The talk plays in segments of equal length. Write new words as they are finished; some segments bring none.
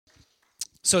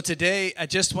So today, I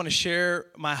just want to share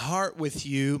my heart with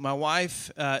you. My wife,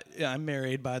 I'm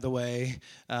married, by the way,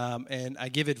 and I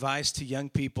give advice to young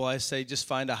people. I say, just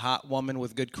find a hot woman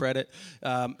with good credit.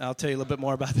 I'll tell you a little bit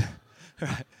more about that. All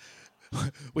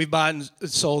right. We've bought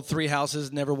and sold 3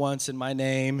 houses, never once in my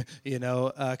name,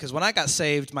 because when I got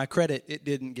saved, my credit, it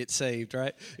didn't get saved,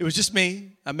 right? It was just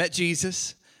me. I met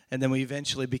Jesus, and then we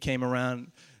eventually became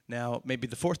around. Now, maybe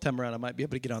the 4th time around, I might be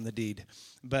able to get on the deed.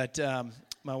 But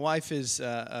my wife is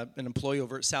an employee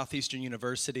over at Southeastern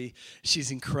University.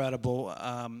 She's incredible.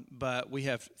 But we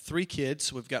have 3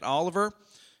 kids. We've got Oliver.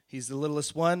 He's the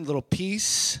littlest one. Little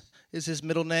Peace is his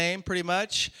middle name, pretty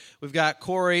much. We've got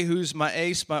Corey, who's my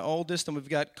ace, my oldest. And we've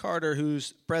got Carter,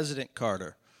 who's President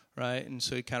Carter, right? And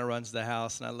so he kind of runs the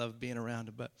house, and I love being around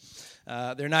him.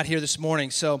 But they're not here this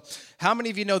morning. So how many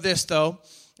of you know this, though?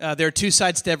 There are 2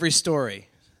 sides to every story.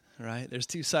 Right? There's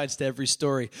 2 sides to every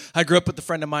story. I grew up with a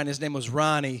friend of mine. His name was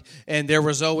Ronnie, and there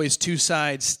was always 2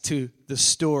 sides to the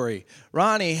story.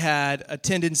 Ronnie had a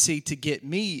tendency to get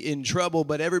me in trouble,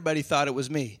 but everybody thought it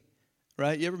was me.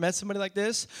 Right? You ever met somebody like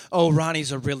this? Oh,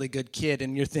 Ronnie's a really good kid,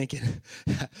 and you're thinking,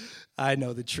 I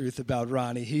know the truth about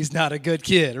Ronnie. He's not a good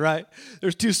kid, right?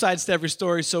 There's 2 sides to every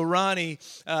story. So Ronnie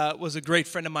was a great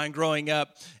friend of mine growing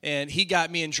up, and he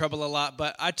got me in trouble a lot,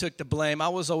 but I took the blame. I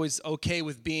was always okay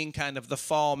with being kind of the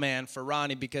fall man for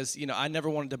Ronnie because, I never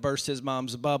wanted to burst his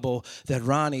mom's bubble that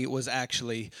Ronnie was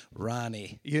actually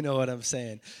Ronnie. You know what I'm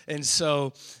saying? And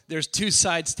so there's 2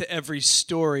 sides to every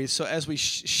story. So as we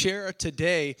share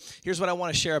today, here's what I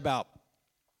want to share about.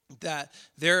 That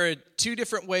there are 2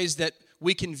 different ways that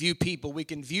we can view people. We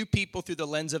can view people through the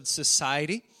lens of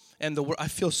society, and I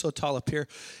feel so tall up here,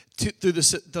 through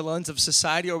the lens of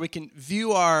society, or we can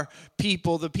view our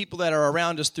people, the people that are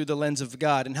around us, through the lens of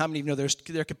God. And how many of you know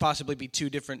there could possibly be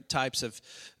 2 different types of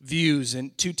views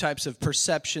and 2 types of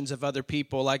perceptions of other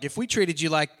people? Like if we treated you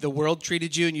like the world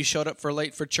treated you and you showed up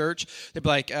late for church, they'd be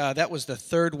like, that was the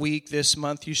 3rd week this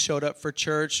month you showed up for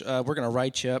church. We're going to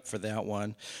write you up for that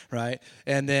one, right?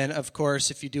 And then, of course,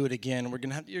 if you do it again,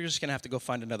 you're just going to have to go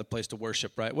find another place to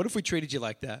worship, right? What if we treated you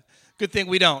like that? Good thing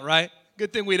we don't, right?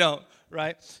 Good thing we don't,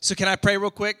 right? So can I pray real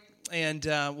quick? And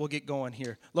we'll get going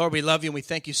here. Lord, we love you, and we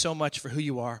thank you so much for who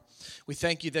you are. We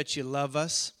thank you that you love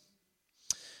us.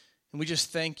 And we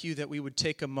just thank you that we would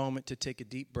take a moment to take a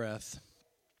deep breath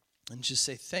and just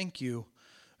say thank you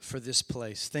for this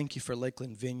place. Thank you for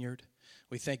Lakeland Vineyard.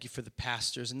 We thank you for the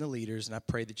pastors and the leaders, and I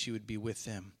pray that you would be with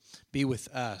them. Be with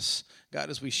us.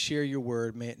 God, as we share your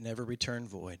word, may it never return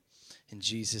void. In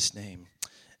Jesus' name,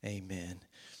 amen.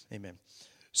 Amen.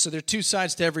 So there are 2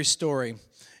 sides to every story.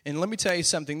 And let me tell you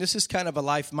something. This is kind of a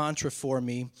life mantra for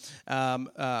me.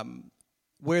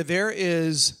 Where there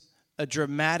is a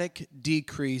dramatic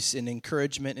decrease in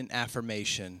encouragement and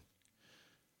affirmation,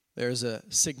 there's a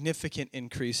significant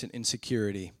increase in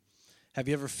insecurity. Have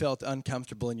you ever felt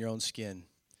uncomfortable in your own skin?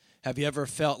 Have you ever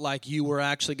felt like you were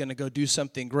actually going to go do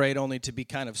something great only to be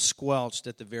kind of squelched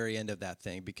at the very end of that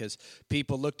thing because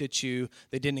people looked at you,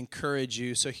 they didn't encourage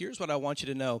you? So here's what I want you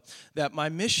to know, that my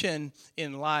mission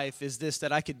in life is this,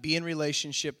 that I could be in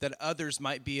relationship, that others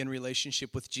might be in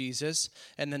relationship with Jesus.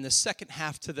 And then the second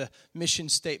half to the mission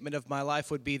statement of my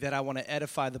life would be that I want to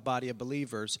edify the body of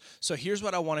believers. So here's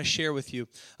what I want to share with you.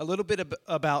 A little bit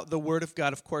about the Word of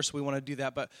God. Of course, we want to do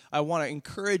that, but I want to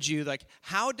encourage you, like,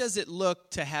 how does it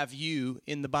look to have you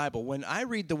in the Bible? When I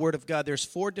read the Word of God, there's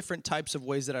 4 different types of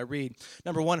ways that I read.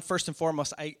 Number 1, first and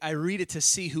foremost, I read it to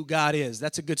see who God is.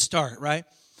 That's a good start, right?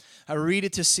 I read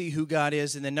it to see who God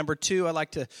is. And then number 2, I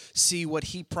like to see what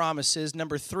he promises.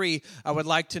 Number 3, I would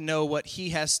like to know what he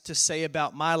has to say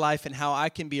about my life and how I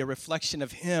can be a reflection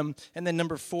of him. And then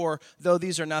number 4, though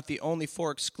these are not the only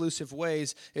 4 exclusive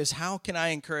ways, is how can I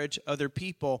encourage other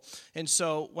people? And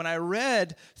so when I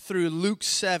read through Luke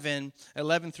 7,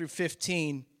 11 through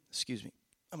 15,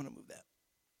 I'm going to move that.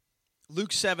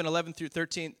 Luke 7, 11 through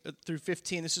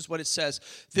 15, this is what it says.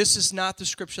 This is not the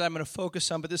scripture that I'm going to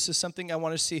focus on, but this is something I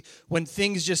want to see when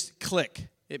things just click.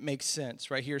 It makes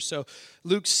sense right here. So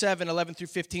Luke 7, 11 through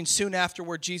 15, soon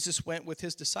afterward, Jesus went with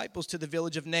his disciples to the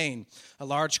village of Nain. A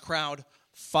large crowd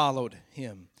followed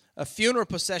him. A funeral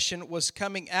procession was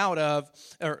coming out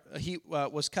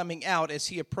as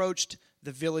he approached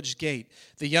the village gate.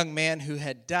 The young man who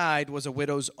had died was a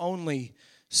widow's only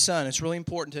son. It's really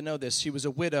important to know this. She was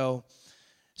a widow,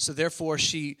 so therefore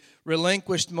she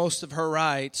relinquished most of her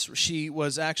rights. She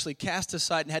was actually cast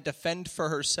aside and had to fend for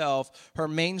herself. Her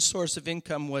main source of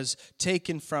income was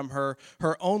taken from her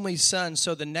only son.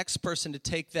 So the next person to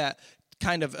take that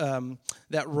kind of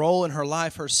that role in her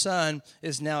life, her son,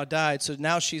 is now died. So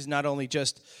now she's not only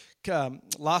just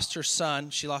lost her son.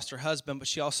 She lost her husband, but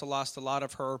she also lost a lot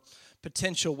of her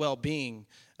potential well-being.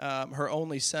 Her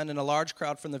only son, and a large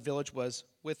crowd from the village was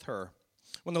with her.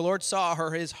 When the Lord saw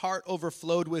her, his heart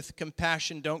overflowed with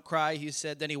compassion. Don't cry, he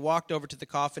said. Then he walked over to the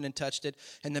coffin and touched it,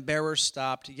 and the bearer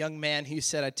stopped. Young man, he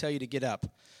said, I tell you to get up.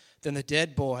 Then the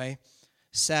dead boy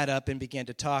sat up and began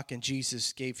to talk, and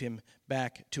Jesus gave him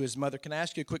back to his mother. Can I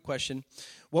ask you a quick question?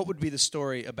 What would be the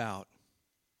story about?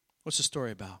 What's the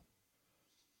story about?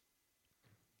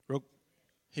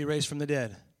 He raised from the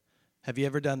dead. Have you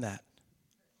ever done that?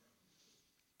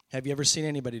 Have you ever seen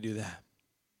anybody do that?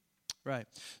 Right.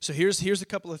 So here's a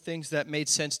couple of things that made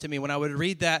sense to me. When I would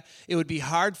read that, it would be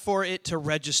hard for it to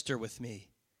register with me.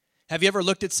 Have you ever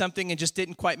looked at something and just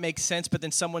didn't quite make sense, but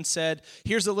then someone said,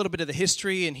 here's a little bit of the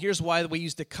history, and here's why we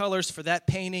used the colors for that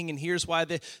painting, and here's why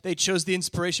they chose the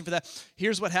inspiration for that.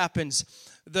 Here's what happens.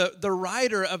 The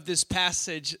writer of this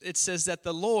passage, it says that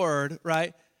the Lord,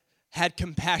 right, had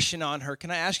compassion on her.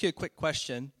 Can I ask you a quick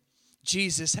question?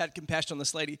 Jesus had compassion on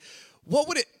this lady. What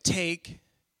would it take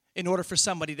in order for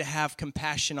somebody to have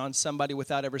compassion on somebody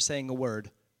without ever saying a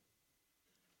word?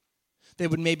 They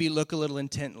would maybe look a little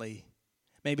intently.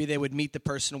 Maybe they would meet the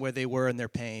person where they were in their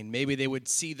pain. Maybe they would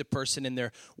see the person in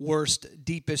their worst,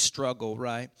 deepest struggle,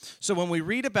 right? So when we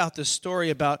read about the story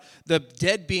about the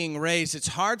dead being raised, it's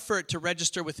hard for it to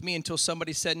register with me until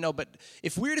somebody said, no, but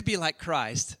if we're to be like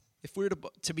Christ, if we're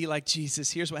to be like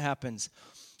Jesus, here's what happens.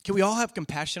 Can we all have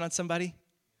compassion on somebody?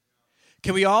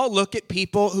 Can we all look at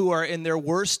people who are in their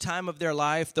worst time of their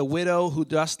life, the widow who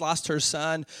just lost her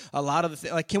son, a lot of the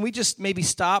things, like, can we just maybe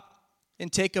stop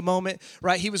and take a moment,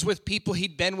 right? He was with people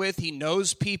he'd been with. He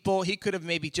knows people. He could have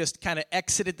maybe just kind of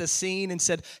exited the scene and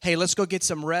said, hey, let's go get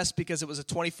some rest, because it was a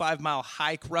 25-mile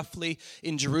hike roughly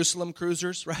in Jerusalem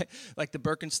cruisers, right? Like the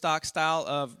Birkenstock style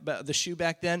of the shoe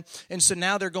back then. And so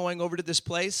now they're going over to this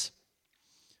place.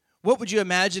 What would you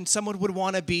imagine someone would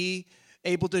want to be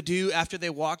able to do after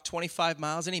they walk 25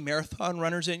 miles? Any marathon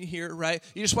runners in here, right?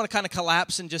 You just want to kind of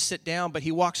collapse and just sit down, but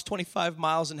he walks 25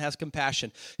 miles and has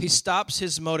compassion. He stops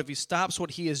his motive. He stops what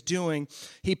he is doing.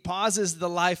 He pauses the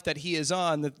life that he is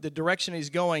on, the direction he's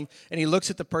going, and he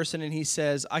looks at the person and he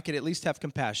says, I could at least have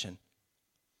compassion.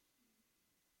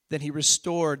 Then he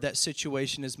restored that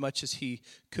situation as much as he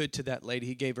could to that lady.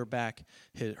 He gave her back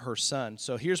her son.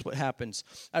 So here's what happens.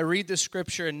 I read this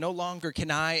scripture, and no longer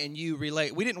can I and you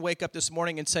relate. We didn't wake up this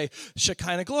morning and say,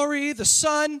 Shekinah glory, the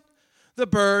sun, the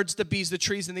birds, the bees, the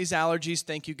trees, and these allergies.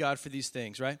 Thank you, God, for these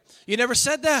things, right? You never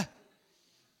said that.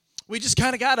 We just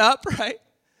kind of got up, right?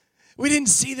 We didn't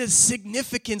see the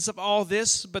significance of all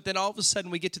this, but then all of a sudden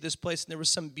we get to this place, and there was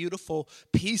some beautiful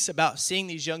peace about seeing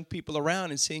these young people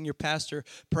around and seeing your pastor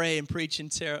pray and preach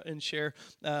and share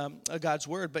God's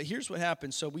word. But here's what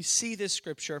happens. So we see this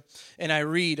scripture, and I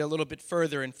read a little bit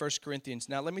further in 1 Corinthians.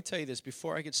 Now, let me tell you this.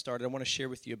 Before I get started, I want to share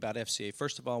with you about FCA.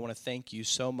 First of all, I want to thank you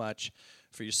so much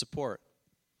for your support.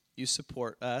 You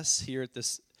support us here at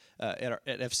this at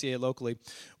FCA locally.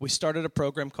 We started a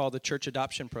program called the Church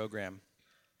Adoption Program.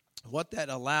 What that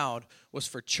allowed was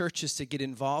for churches to get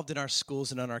involved in our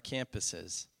schools and on our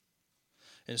campuses.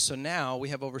 And so now we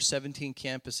have over 17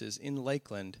 campuses in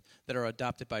Lakeland that are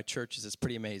adopted by churches. It's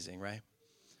pretty amazing, right?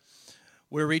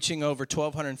 We're reaching over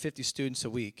 1,250 students a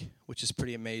week, which is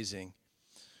pretty amazing.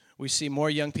 We see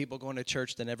more young people going to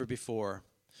church than ever before.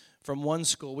 From one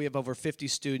school, we have over 50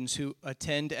 students who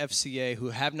attend FCA who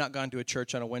have not gone to a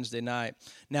church on a Wednesday night,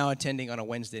 now attending on a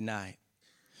Wednesday night.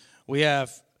 We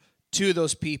have 2 of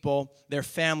those people, their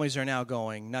families are now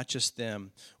going, not just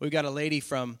them. We've got a lady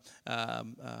from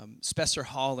Spessart,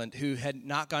 Holland, who had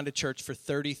not gone to church for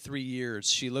 33 years.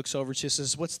 She looks over and she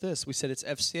says, what's this? We said, it's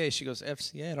FCA. She goes,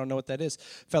 FCA? I don't know what that is.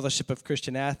 Fellowship of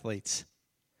Christian Athletes.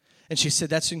 And she said,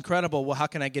 that's incredible. Well, how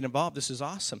can I get involved? This is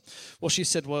awesome. Well, she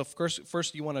said, well, of course,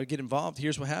 first you want to get involved.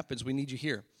 Here's what happens. We need you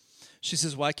here. She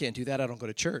says, well, I can't do that. I don't go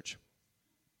to church.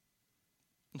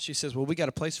 And she says, well, we got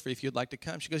a place for you if you'd like to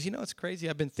come. She goes, you know, it's crazy.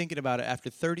 I've been thinking about it. After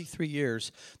 33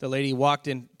 years, the lady walked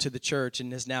into the church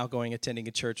and is now attending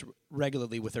a church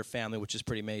regularly with her family, which is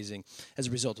pretty amazing as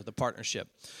a result of the partnership.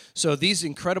 So these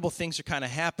incredible things are kind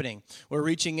of happening. We're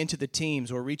reaching into the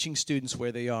teams. We're reaching students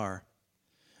where they are.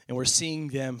 And we're seeing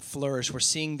them flourish. We're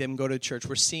seeing them go to church.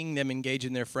 We're seeing them engage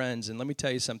in their friends. And let me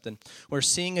tell you something. We're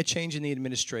seeing a change in the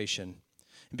administration.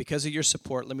 And because of your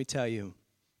support, let me tell you,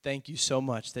 thank you so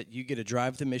much that you get to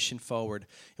drive the mission forward.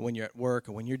 And when you're at work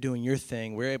or when you're doing your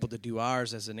thing, we're able to do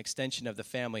ours as an extension of the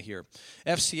family here.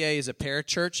 FCA is a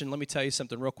parachurch, and let me tell you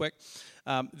something real quick.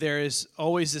 There is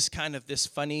always this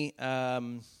funny, I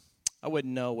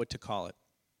wouldn't know what to call it,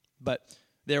 but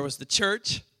there was the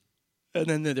church, and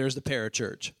then there's the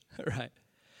parachurch, right?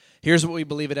 Here's what we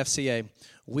believe at FCA.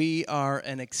 We are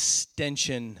an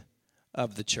extension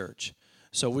of the church.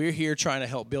 So we're here trying to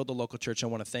help build the local church. I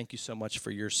want to thank you so much for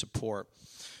your support.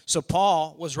 So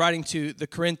Paul was writing to the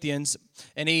Corinthians,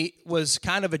 and he was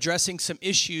kind of addressing some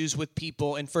issues with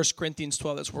people in 1 Corinthians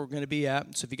 12. That's where we're going to be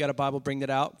at. So if you got a Bible, bring that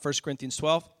out, 1 Corinthians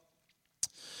 12.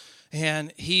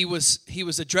 And he was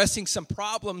addressing some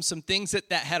problems, some things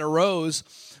that had arose.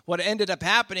 What ended up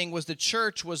happening was the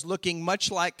church was looking much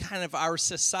like kind of our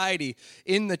society.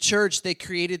 In the church, they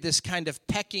created this kind of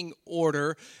pecking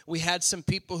order. We had some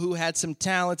people who had some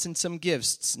talents and some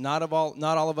gifts. Not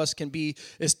all of us can be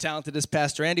as talented as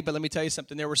Pastor Andy, but let me tell you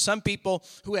something. There were some people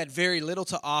who had very little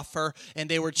to offer, and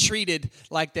they were treated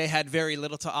like they had very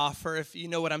little to offer, if you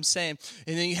know what I'm saying.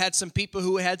 And then you had some people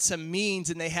who had some means,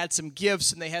 and they had some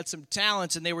gifts, and they had some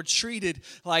talents, and they were treated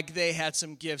like they had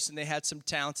some gifts, and they had some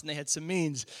talents, and they had some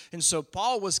means. And so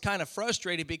Paul was kind of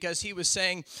frustrated because he was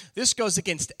saying, this goes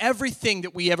against everything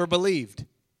that we ever believed.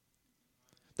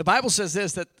 The Bible says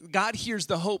this, that God hears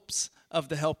the hopes of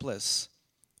the helpless,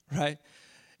 right?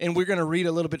 And we're going to read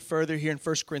a little bit further here in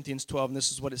 1 Corinthians 12, and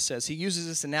this is what it says. He uses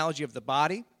this analogy of the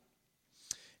body.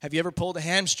 Have you ever pulled a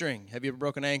hamstring? Have you ever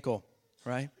broken an ankle,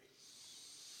 right?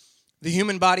 The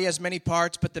human body has many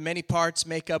parts, but the many parts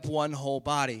make up one whole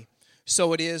body.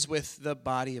 So it is with the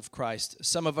body of Christ.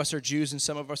 Some of us are Jews and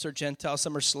some of us are Gentiles.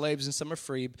 Some are slaves and some are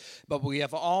free. But we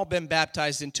have all been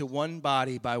baptized into one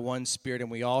body by one Spirit, and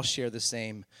we all share the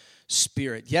same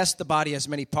Spirit. Yes, the body has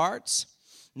many parts,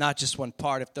 not just one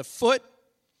part. If the foot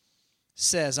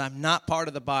says, I'm not part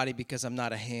of the body because I'm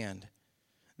not a hand,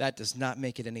 that does not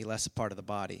make it any less a part of the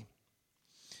body.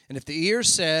 And if the ear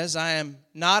says, I am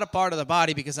not a part of the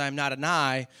body because I am not an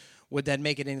eye, would that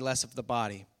make it any less of the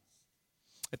body?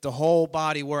 If the whole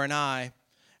body were an eye,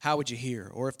 how would you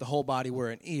hear? Or if the whole body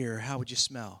were an ear, how would you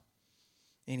smell?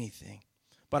 Anything.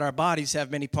 But our bodies have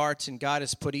many parts, and God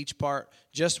has put each part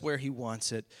just where He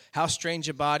wants it. How strange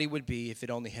a body would be if it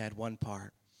only had one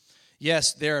part.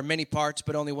 Yes, there are many parts,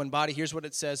 but only one body. Here's what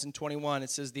it says in 21. It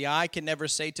says, the eye can never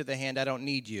say to the hand, I don't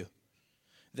need you.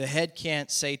 The head can't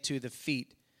say to the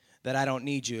feet that I don't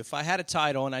need you. If I had a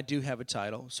title, and I do have a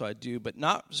title, so I do, but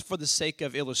not for the sake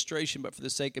of illustration, but for the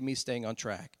sake of me staying on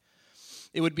track,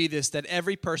 it would be this, that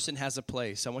every person has a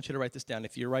place. I want you to write this down.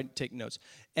 If you're writing, take notes.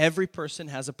 Every person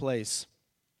has a place.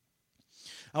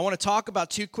 I want to talk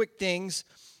about two quick things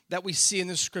that we see in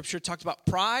the scripture. It talks about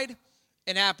pride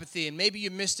and apathy, and maybe you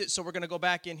missed it, so we're going to go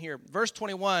back in here. Verse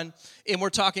 21, and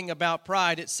we're talking about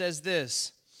pride. It says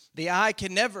this, the eye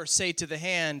can never say to the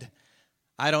hand,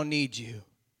 I don't need you.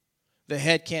 The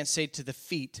head can't say to the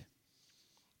feet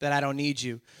that I don't need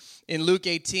you. In Luke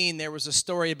 18, there was a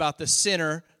story about the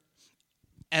sinner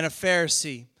and a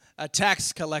Pharisee, a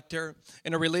tax collector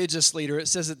and a religious leader. It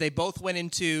says that they both went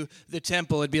into the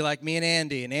temple. It'd be like me and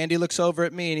Andy. And Andy looks over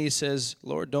at me and he says,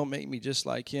 Lord, don't make me just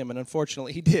like him. And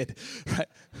unfortunately, he did. Right?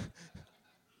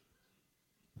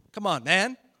 Come on,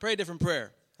 man. Pray a different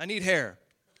prayer. I need hair.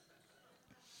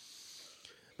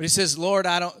 But he says, Lord,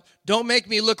 don't make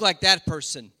me look like that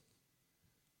person.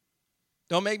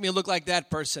 Don't make me look like that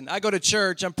person. I go to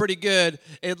church. I'm pretty good.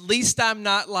 At least I'm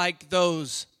not like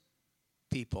those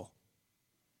people.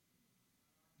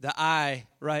 The eye,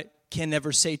 right, can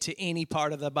never say to any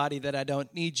part of the body that I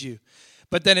don't need you.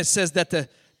 But then it says that the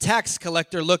tax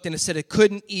collector looked and it said it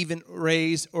couldn't even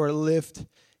raise or lift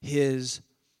his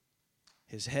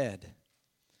head.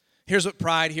 Here's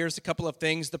here's a couple of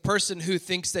things. The person who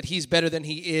thinks that he's better than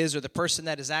he is, or the person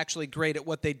that is actually great at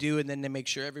what they do, and then they make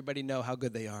sure everybody know how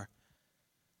good they are.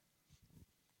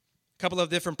 Couple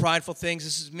of different prideful things.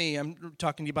 This is me. I'm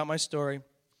talking to you about my story.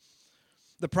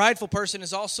 The prideful person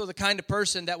is also the kind of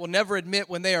person that will never admit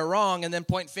when they are wrong and then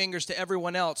point fingers to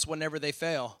everyone else whenever they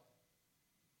fail.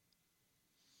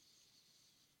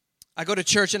 I go to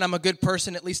church and I'm a good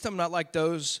person. At least I'm not like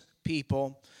those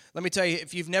people. Let me tell you,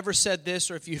 if you've never said this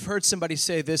or if you've heard somebody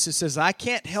say this, it says, I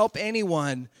can't help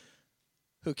anyone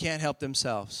who can't help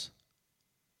themselves.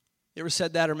 You ever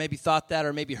said that or maybe thought that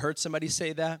or maybe heard somebody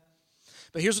say that?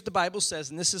 But here's what the Bible says,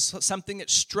 and this is something that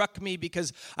struck me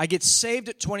because I get saved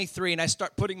at 23 and I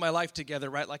start putting my life together,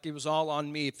 right, like it was all on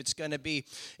me if it's going to be.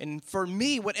 And for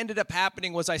me, what ended up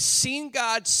happening was I seen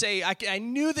God say, I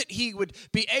knew that He would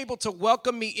be able to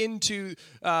welcome me into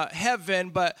heaven,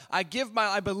 but I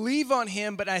believe on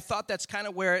Him, but I thought that's kind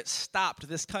of where it stopped,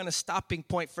 this kind of stopping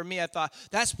point for me. I thought,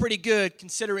 that's pretty good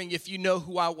considering if you know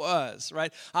who I was,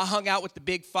 right? I hung out with the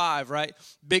Big Five, right?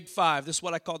 Big Five, this is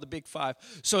what I call the Big Five.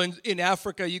 So in Africa,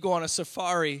 you go on a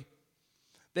safari,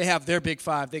 they have their Big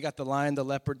Five. They got the lion, the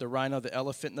leopard, the rhino, the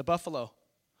elephant, and the buffalo.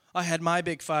 I had my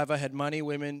Big Five. I had money,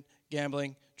 women,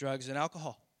 gambling, drugs, and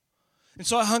alcohol. And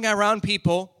so I hung around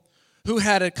people who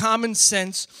had a common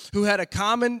sense, who had a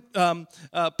common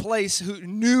place, who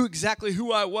knew exactly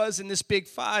who I was in this big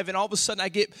five, and all of a sudden I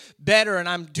get better and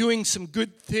I'm doing some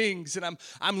good things and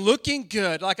I'm looking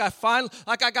good. Like I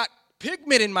got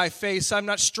pigment in my face. I'm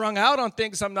not strung out on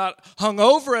things. I'm not hung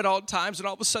over at all times. And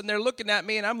all of a sudden they're looking at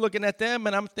me and I'm looking at them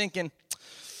and I'm thinking,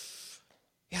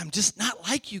 yeah, I'm just not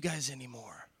like you guys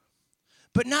anymore.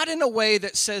 But not in a way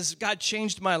that says God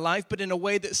changed my life, but in a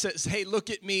way that says, hey, look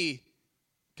at me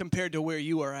compared to where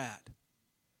you are at.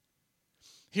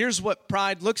 Here's what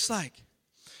pride looks like.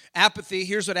 Apathy,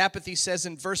 here's what apathy says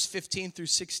in verse 15 through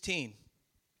 16.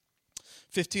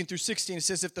 15 through 16, it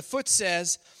says, if the foot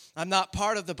says, I'm not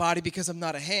part of the body because I'm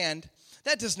not a hand,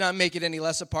 that does not make it any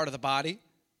less a part of the body.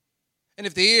 And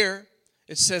if the ear,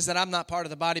 it says that I'm not part of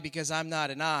the body because I'm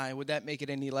not an eye, would that make it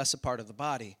any less a part of the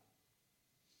body?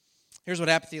 Here's what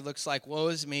apathy looks like. Woe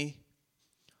is me.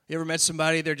 You ever met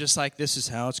somebody, they're just like, this is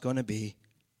how it's going to be.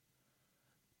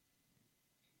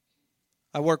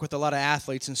 I work with a lot of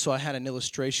athletes, and so I had an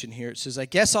illustration here. It says, I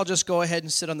guess I'll just go ahead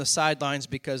and sit on the sidelines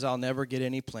because I'll never get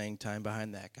any playing time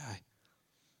behind that guy.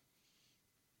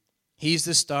 He's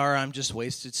the star, I'm just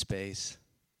wasted space.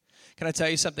 Can I tell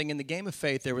you something? In the game of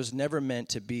faith, there was never meant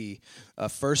to be a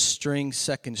first string,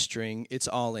 second string. It's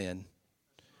all in.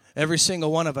 Every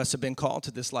single one of us have been called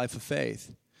to this life of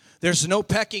faith. There's no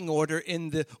pecking order in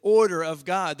the order of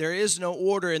God. There is no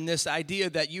order in this idea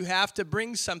that you have to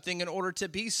bring something in order to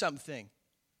be something.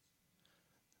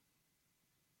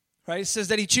 Right? It says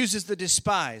that he chooses the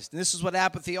despised. And this is what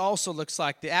apathy also looks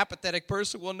like. The apathetic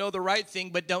person will know the right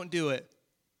thing but don't do it.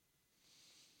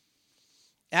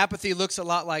 Apathy looks a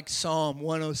lot like Psalm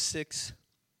 106,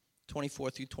 24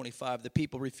 through 25. The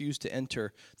people refused to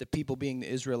enter, the people being the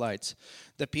Israelites.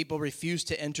 The people refused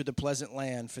to enter the pleasant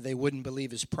land, for they wouldn't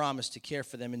believe his promise to care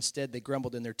for them. Instead, they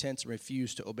grumbled in their tents and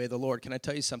refused to obey the Lord. Can I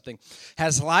tell you something?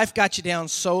 Has life got you down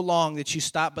so long that you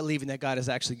stop believing that God is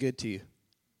actually good to you?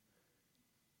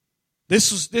 This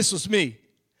was me.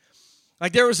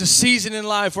 Like there was a season in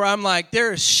life where I'm like,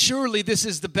 surely this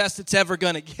is the best it's ever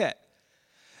going to get.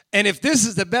 And if this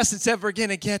is the best it's ever going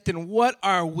to get, then what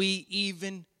are we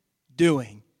even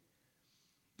doing?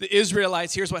 The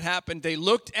Israelites, here's what happened. They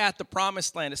looked at the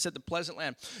promised land. It said the pleasant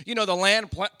land. You know, the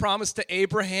land promised to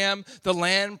Abraham, the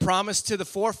land promised to the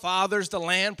forefathers, the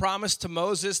land promised to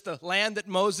Moses, the land that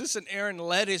Moses and Aaron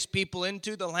led his people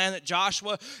into, the land that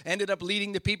Joshua ended up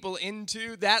leading the people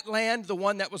into. That land, the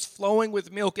one that was flowing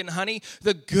with milk and honey,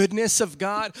 the goodness of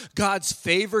God, God's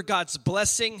favor, God's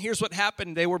blessing. Here's what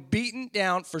happened. They were beaten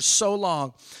down for so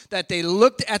long that they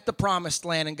looked at the promised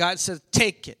land and God said,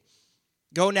 take it.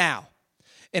 Go now.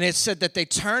 And it said that they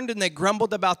turned and they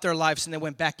grumbled about their lives and they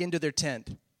went back into their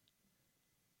tent.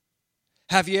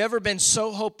 Have you ever been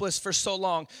so hopeless for so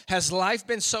long? Has life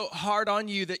been so hard on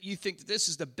you that you think that this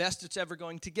is the best it's ever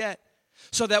going to get?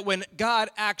 So that when God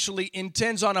actually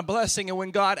intends on a blessing and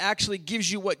when God actually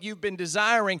gives you what you've been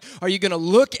desiring, are you going to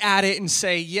look at it and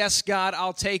say, yes, God,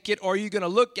 I'll take it? Or are you going to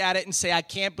look at it and say, I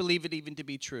can't believe it even to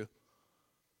be true?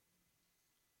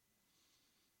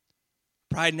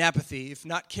 Pride and apathy. If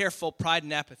not careful, pride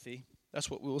and apathy, that's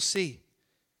what we will see.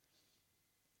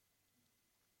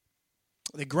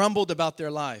 They grumbled about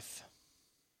their life.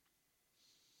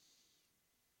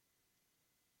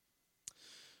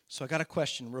 So I got a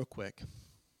question real quick.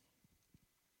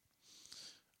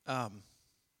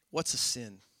 What's a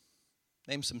sin?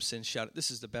 Name some sins. Shout it. This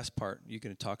is the best part. You're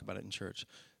going to talk about it in church.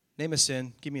 Name a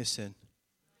sin. Give me a sin.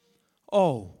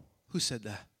 Oh, who said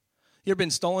that? You ever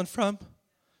been stolen from?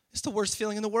 It's the worst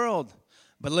feeling in the world.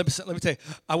 But let me tell you,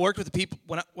 I worked with the people.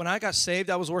 When I got saved,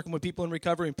 I was working with people in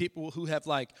recovery and people who have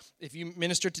like, if you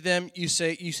minister to them, you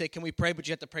say, can we pray? But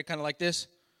you have to pray kind of like this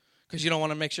because you don't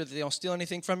want to make sure that they don't steal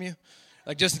anything from you.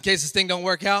 Like just in case this thing don't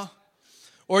work out.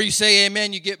 Or you say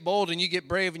amen, you get bold and you get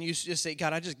brave and you just say,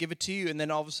 God, I just give it to you. And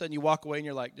then all of a sudden you walk away and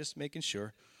you're like, just making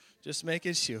sure.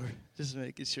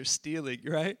 Stealing,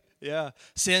 right? Yeah.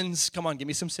 Sins. Come on, give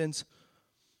me some sins.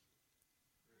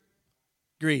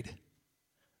 Greed.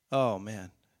 Oh,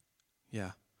 man.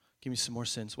 Yeah. Give me some more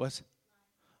sins. What?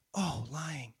 Oh,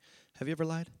 lying. Have you ever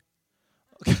lied?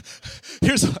 Okay.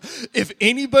 If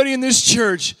anybody in this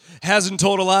church hasn't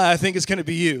told a lie, I think it's going to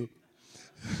be you.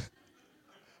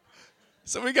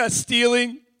 So we got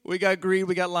stealing, we got greed,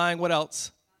 we got lying. What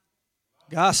else?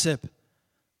 Gossip.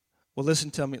 Well,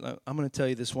 listen, tell me. I'm going to tell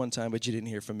you this one time, but you didn't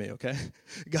hear from me, okay?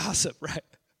 Gossip, right?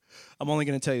 I'm only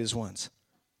going to tell you this once.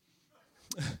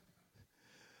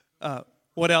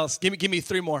 What else? Give me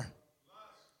 3 more.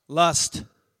 Lust.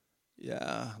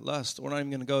 Yeah, lust. We're not even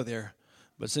going to go there.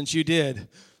 But since you did,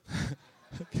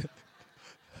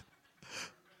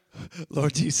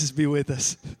 Lord Jesus, be with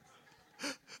us.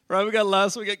 Right, we got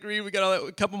lust, we got greed, we got all that.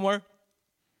 A couple more.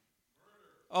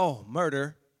 Oh,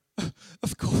 murder.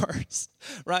 Of course,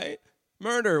 right?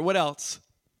 Murder. What else?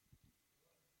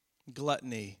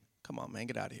 Gluttony. Come on, man,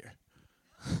 get out of here.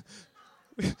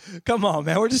 Come on,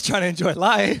 man, we're just trying to enjoy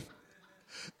life.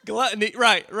 Gluttony,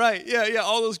 right, yeah,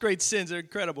 all those great sins are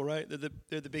incredible, right?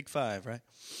 They're the big five, right?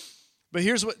 But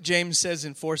here's what James says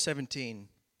in 4:17.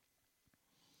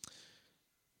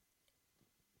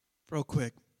 Real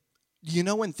quick. You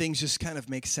know when things just kind of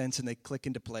make sense and they click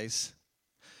into place?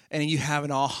 And you have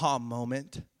an aha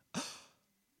moment?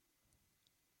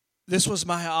 This was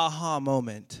my aha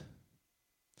moment.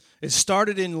 It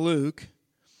started in Luke.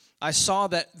 I saw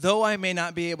that though I may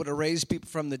not be able to raise people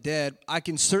from the dead, I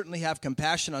can certainly have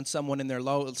compassion on someone in their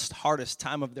lowest, hardest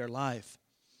time of their life.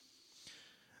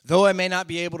 Though I may not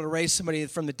be able to raise somebody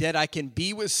from the dead, I can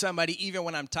be with somebody even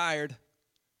when I'm tired.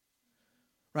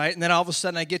 Right? And then all of a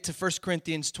sudden I get to 1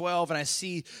 Corinthians 12 and I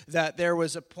see that there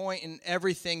was a point in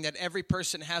everything that every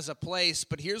person has a place.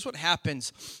 But here's what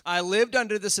happens. I lived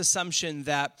under this assumption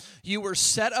that you were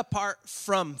set apart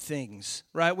from things.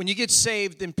 Right? When you get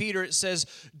saved in Peter, it says,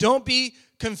 don't be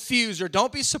confused or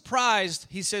don't be surprised.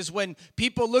 He says, when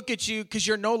people look at you because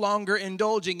you're no longer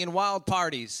indulging in wild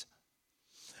parties.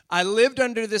 I lived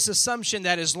under this assumption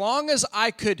that as long as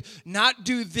I could not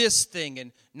do this thing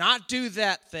and not do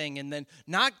that thing and then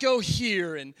not go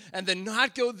here and then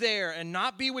not go there and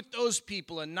not be with those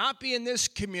people and not be in this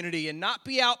community and not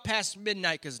be out past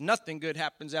midnight because nothing good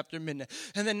happens after midnight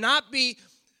and then not be,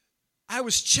 I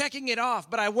was checking it off,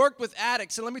 but I worked with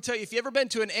addicts. And let me tell you, if you've ever been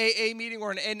to an AA meeting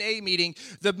or an NA meeting,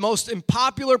 the most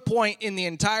unpopular point in the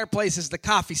entire place is the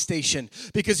coffee station.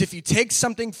 Because if you take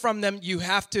something from them, you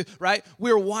have to, right?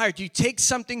 We're wired. You take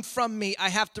something from me, I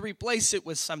have to replace it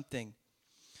with something.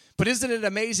 But isn't it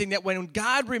amazing that when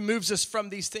God removes us from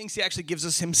these things, He actually gives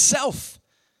us Himself.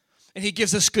 And He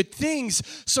gives us good things.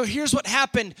 So here's what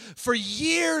happened. For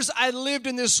years, I lived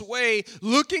in this way,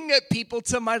 looking at people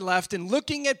to my left and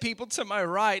looking at people to my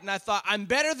right. And I thought, I'm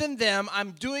better than them.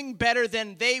 I'm doing better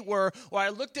than they were. Or I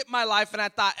looked at my life and I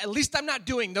thought, at least I'm not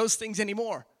doing those things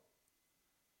anymore.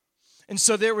 And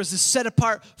so there was this set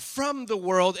apart from the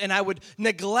world, and I would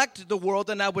neglect the world,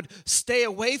 and I would stay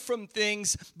away from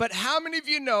things. But how many of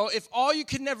you know if all you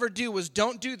could never do was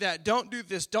don't do that, don't do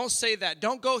this, don't say that,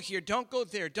 don't go here, don't go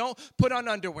there, don't put on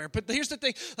underwear. But here's the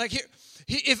thing, like here,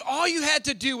 if all you had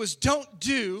to do was don't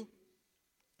do,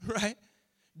 right?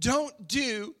 Don't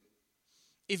do,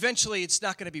 eventually it's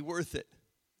not going to be worth it.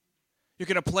 You're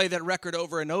going to play that record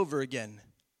over and over again.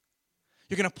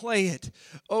 You're going to play it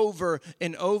over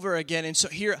and over again. And so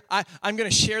here, I'm going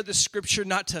to share the scripture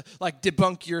not to like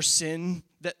debunk your sin,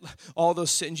 that all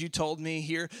those sins you told me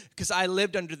here, because I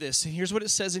lived under this. And here's what it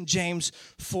says in James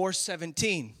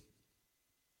 4:17. It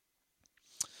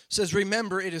says,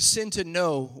 remember, it is sin to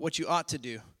know what you ought to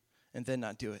do and then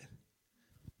not do it.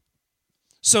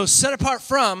 So set apart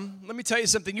from, let me tell you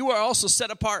something, you are also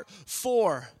set apart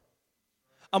for.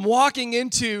 I'm walking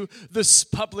into this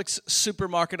Publix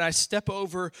supermarket. I step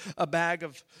over a bag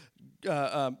of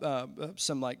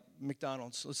some like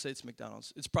McDonald's. Let's say it's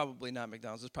McDonald's. It's probably not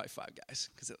McDonald's. It's probably Five Guys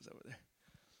because it was over there.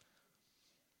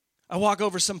 I walk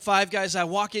over some Five Guys. I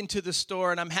walk into the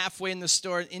store, and I'm halfway in the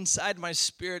store. And inside my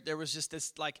spirit, there was just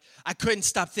this like I couldn't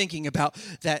stop thinking about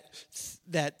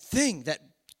that thing, that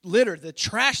litter, the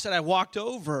trash that I walked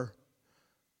over.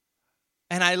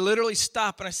 And I literally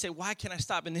stop and I say, why can't I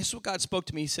stop? And this is what God spoke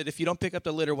to me. He said, if you don't pick up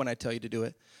the litter when I tell you to do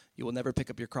it, you will never pick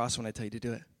up your cross when I tell you to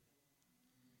do it.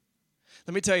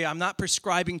 Let me tell you, I'm not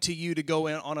prescribing to you to go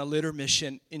in on a litter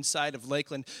mission inside of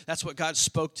Lakeland. That's what God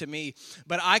spoke to me.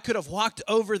 But I could have walked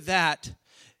over that,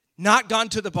 not gone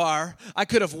to the bar. I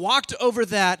could have walked over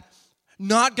that,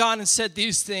 not gone and said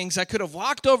these things. I could have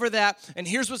walked over that, and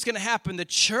here's what's going to happen. The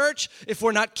church, if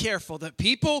we're not careful, the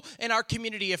people in our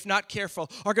community, if not careful,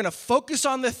 are going to focus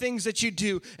on the things that you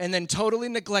do and then totally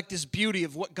neglect this beauty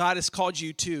of what God has called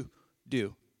you to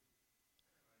do.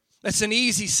 That's an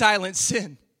easy silent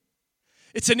sin.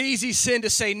 It's an easy sin to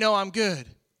say, no, I'm good.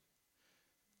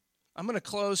 I'm going to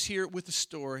close here with a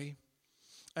story,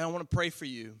 and I want to pray for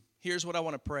you. Here's what I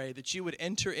want to pray, that you would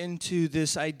enter into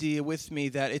this idea with me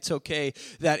that it's okay,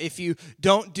 that if you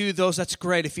don't do those, that's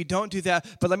great. If you don't do that,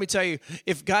 but let me tell you,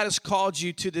 if God has called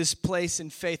you to this place in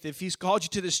faith, if He's called you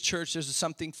to this church, there's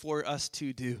something for us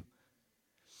to do.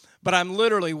 But I'm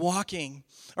literally walking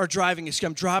or driving.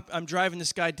 I'm driving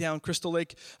this guy down Crystal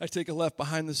Lake. I take a left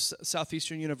behind the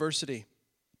Southeastern University.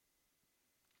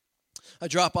 I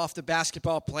drop off the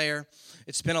basketball player.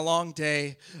 It's been a long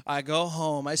day. I go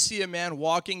home. I see a man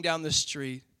walking down the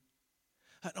street.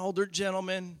 An older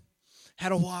gentleman,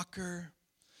 had a walker.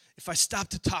 if I stopped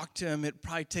to talk to him, it'd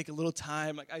probably take a little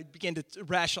time. Like I began to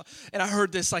rational, and I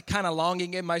heard this like kind of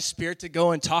longing in my spirit to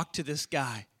go and talk to this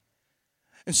guy.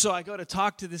 And so I go to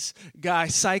talk to this guy.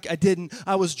 Psych, I didn't.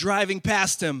 I was driving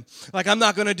past him. Like, I'm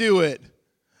not going to do it.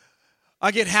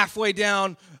 I get halfway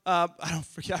down. I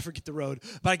forget the road.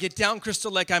 But I get down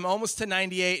Crystal Lake. I'm almost to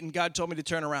 98, and God told me to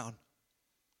turn around.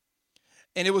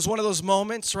 And it was one of those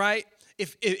moments, right?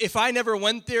 If I never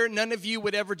went there, none of you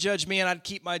would ever judge me, and I'd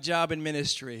keep my job in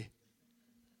ministry.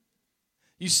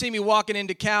 You see me walking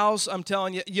into cows, I'm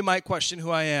telling you, you might question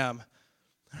who I am.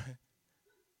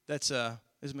 That's,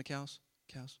 is it McCow's?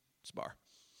 Cows? It's a bar.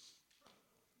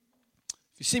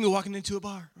 If you see me walking into a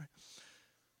bar, right?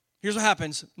 Here's what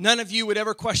happens. None of you would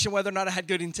ever question whether or not I had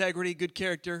good integrity, good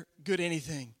character, good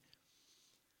anything.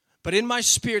 But in my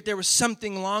spirit, there was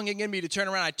something longing in me to turn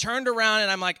around. I turned around, and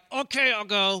I'm like, okay, I'll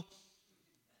go.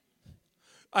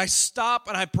 I stop,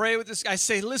 and I pray with this guy. I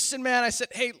say, listen, man. I said,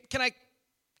 hey, can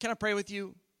I pray with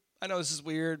you? I know this is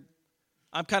weird.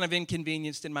 I'm kind of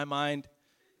inconvenienced in my mind.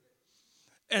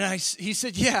 And he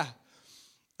said, yeah.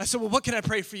 I said, well, what can I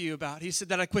pray for you about? He said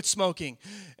that I quit smoking.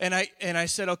 And I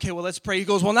said, okay, well, let's pray. He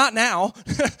goes, well, not now.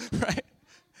 Right?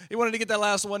 He wanted to get that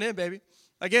last one in, baby.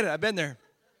 I get it. I've been there.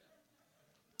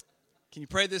 Can you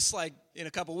pray this like in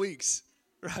a couple weeks?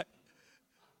 Right?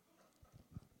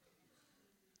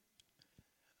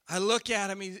 I look at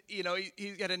him,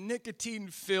 he's got a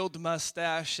nicotine-filled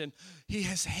mustache, and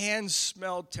his hands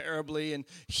smelled terribly, and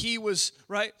he was,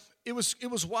 right, it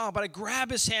was wild, but I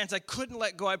grab his hands, I couldn't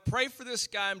let go. I pray for this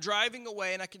guy, I'm driving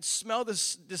away, and I could smell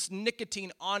this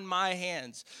nicotine on my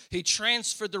hands. He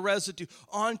transferred the residue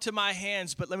onto my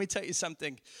hands, but let me tell you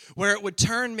something. Where it would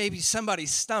turn maybe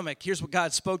somebody's stomach, here's what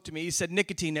God spoke to me. He said,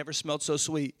 nicotine never smelled so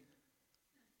sweet.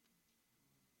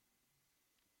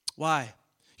 Why?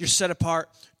 You're set apart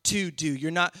to do. You're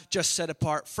not just set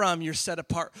apart from, you're set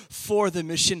apart for the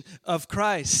mission of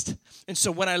Christ. And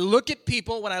so when I look at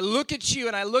people, when I look at you,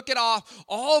 and I look at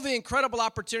all the incredible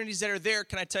opportunities that are there,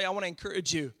 can I tell you, I want to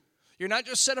encourage you. You're not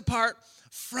just set apart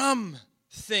from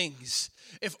things.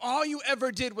 If all you ever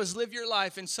did was live your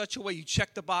life in such a way you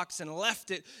checked the box and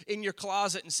left it in your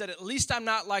closet and said, at least I'm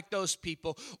not like those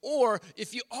people. Or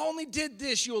if you only did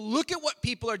this, you'll look at what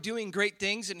people are doing great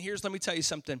things. And let me tell you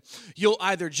something. You'll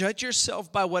either judge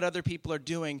yourself by what other people are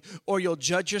doing, or you'll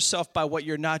judge yourself by what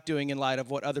you're not doing in light of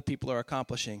what other people are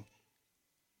accomplishing.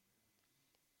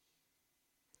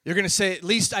 You're going to say, at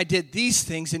least I did these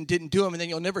things and didn't do them. And then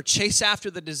you'll never chase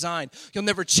after the design. You'll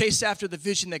never chase after the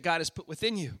vision that God has put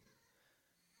within you.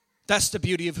 That's the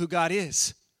beauty of who God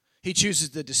is. He chooses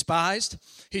the despised.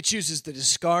 He chooses the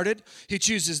discarded. He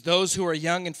chooses those who are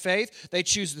young in faith. They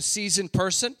choose the seasoned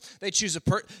person. They choose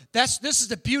this is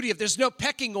the beauty of there's no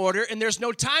pecking order and there's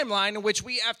no timeline in which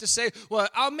we have to say, well,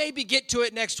 I'll maybe get to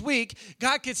it next week.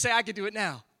 God could say, I could do it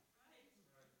now.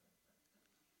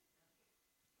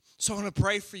 So I want to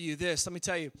pray for you this. Let me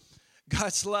tell you,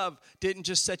 God's love didn't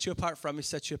just set you apart from, He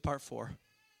set you apart for.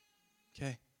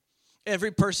 Okay?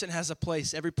 Every person has a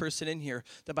place. Every person in here,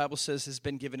 the Bible says, has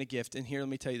been given a gift. And here, let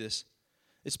me tell you this.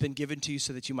 It's been given to you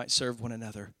so that you might serve one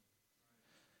another.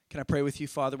 Can I pray with you,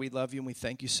 Father? We love you and we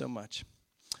thank you so much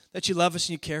that you love us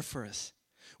and you care for us.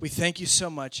 We thank you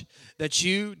so much that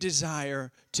you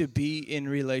desire to be in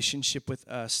relationship with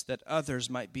us, that others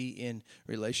might be in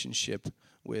relationship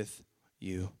with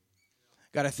you.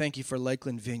 God, I thank you for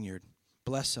Lakeland Vineyard.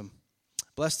 Bless them.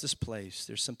 Bless this place.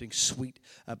 There's something sweet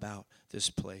about this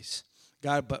place.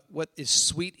 God, but what is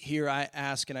sweet here, I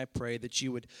ask and I pray that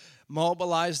you would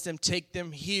mobilize them, take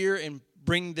them here and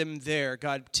bring them there.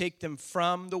 God, take them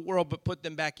from the world, but put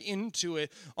them back into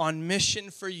it on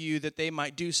mission for you, that they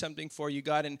might do something for you,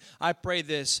 God. And I pray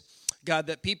this, God,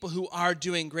 that people who are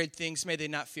doing great things, may they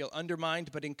not feel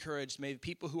undermined, but encouraged. May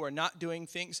people who are not doing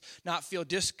things not feel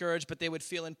discouraged, but they would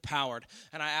feel empowered.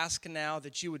 And I ask now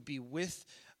that you would be with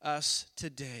us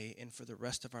today and for the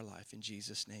rest of our life. In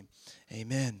Jesus' name,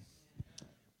 amen.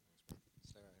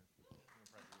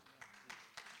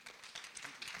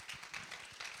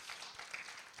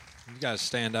 You guys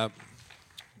stand up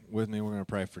with me. We're going to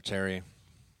pray for Terry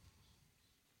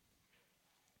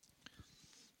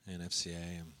and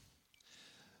FCA.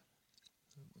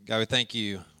 God, we thank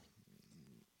you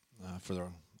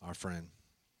for our friend.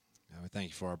 God, we thank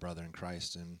you for our brother in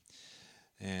Christ.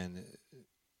 And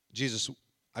Jesus,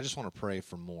 I just want to pray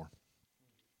for more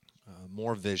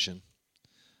vision,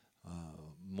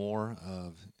 more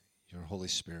of your Holy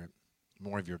Spirit,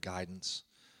 more of your guidance,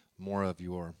 more of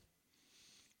your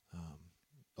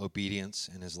obedience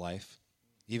in his life,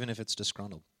 even if it's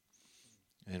disgruntled.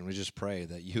 And we just pray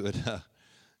that you would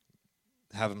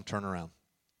have him turn around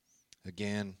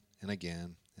again and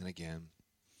again and again.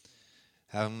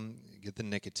 have him get the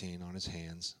nicotine on his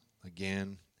hands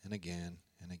again and again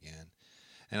and again.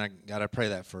 And God, I pray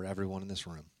that for everyone in this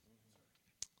room.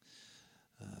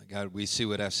 God, we see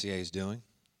what FCA is doing,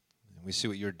 and we see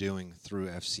what you're doing through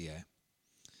FCA.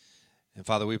 And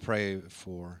Father, we pray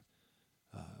for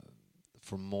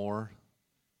more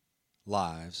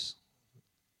lives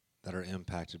that are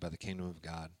impacted by the kingdom of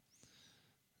God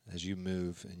as you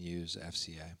move and use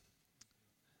FCA.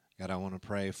 God, I want to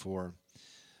pray for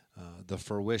the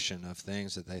fruition of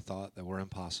things that they thought that were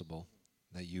impossible,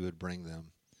 that you would bring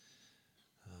them.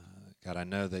 God, I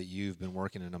know that you've been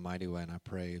working in a mighty way, and I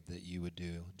pray that you would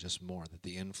do just more, that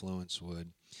the influence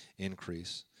would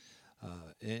increase.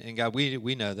 And God,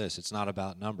 we know this. It's not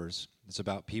about numbers. It's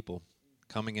about people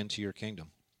coming into your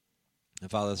kingdom. And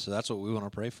Father, so that's what we want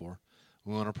to pray for.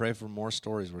 We want to pray for more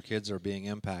stories where kids are being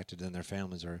impacted and their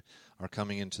families are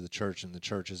coming into the church, and the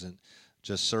church isn't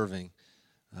just serving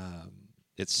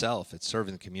itself. It's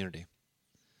serving the community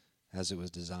as it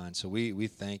was designed. So we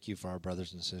thank you for our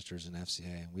brothers and sisters in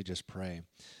FCA, and we just pray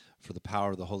for the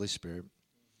power of the Holy Spirit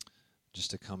just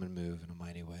to come and move in a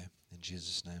mighty way. In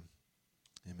Jesus' name,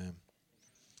 amen.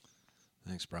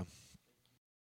 Thanks, bro.